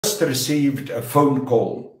first received a phone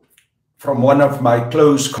call from one of my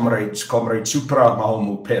close comrades, Comrade Supra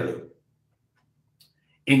Mahomopelo,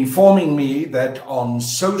 informing me that on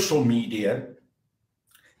social media,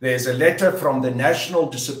 there's a letter from the National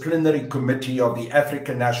Disciplinary Committee of the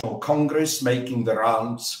African National Congress making the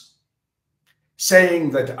rounds,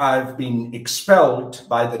 saying that I've been expelled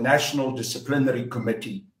by the National Disciplinary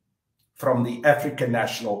Committee from the African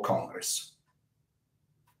National Congress.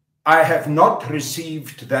 I have not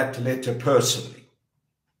received that letter personally.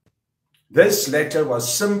 This letter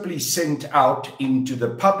was simply sent out into the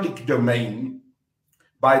public domain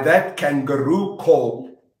by that kangaroo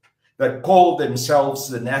call that call themselves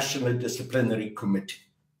the National Disciplinary Committee.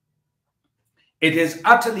 It is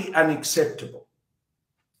utterly unacceptable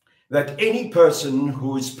that any person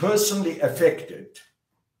who is personally affected,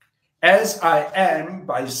 as I am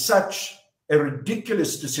by such a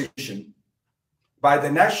ridiculous decision by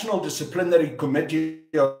the National Disciplinary Committee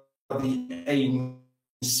of the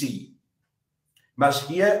ANC, must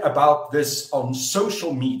hear about this on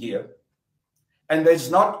social media, and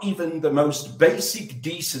there's not even the most basic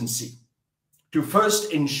decency to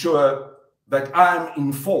first ensure that I'm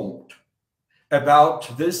informed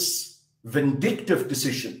about this vindictive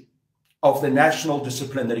decision of the National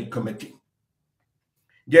Disciplinary Committee.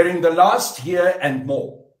 During the last year and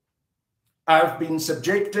more, I've been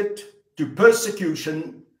subjected to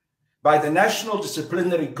persecution by the National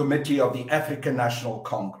Disciplinary Committee of the African National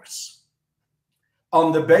Congress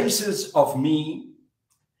on the basis of me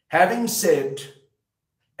having said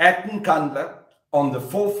at Nkandla on the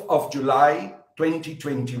 4th of July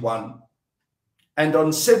 2021 and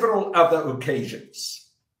on several other occasions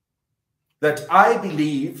that I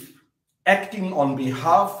believe, acting on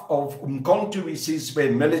behalf of Umkhonto we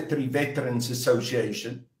Sizwe Military Veterans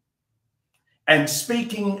Association and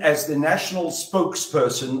speaking as the national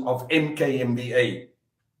spokesperson of MKMVA,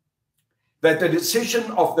 that the decision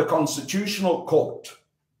of the Constitutional Court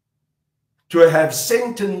to have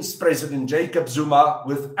sentenced President Jacob Zuma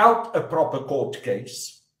without a proper court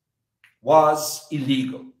case was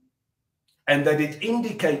illegal, and that it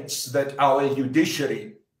indicates that our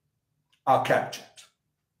judiciary are captured.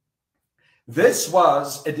 This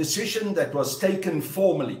was a decision that was taken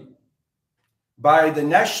formally by the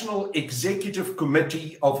National Executive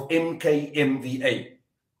Committee of MKMVA.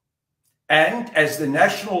 And as the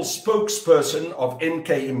national spokesperson of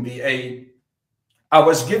MKMVA, I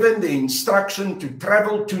was given the instruction to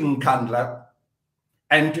travel to Nkandla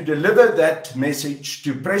and to deliver that message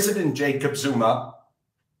to President Jacob Zuma,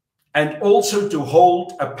 and also to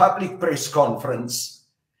hold a public press conference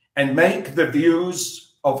and make the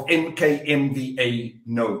views of MKMVA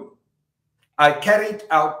known. I carried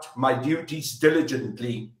out my duties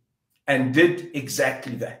diligently and did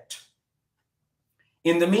exactly that.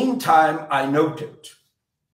 In the meantime, I noted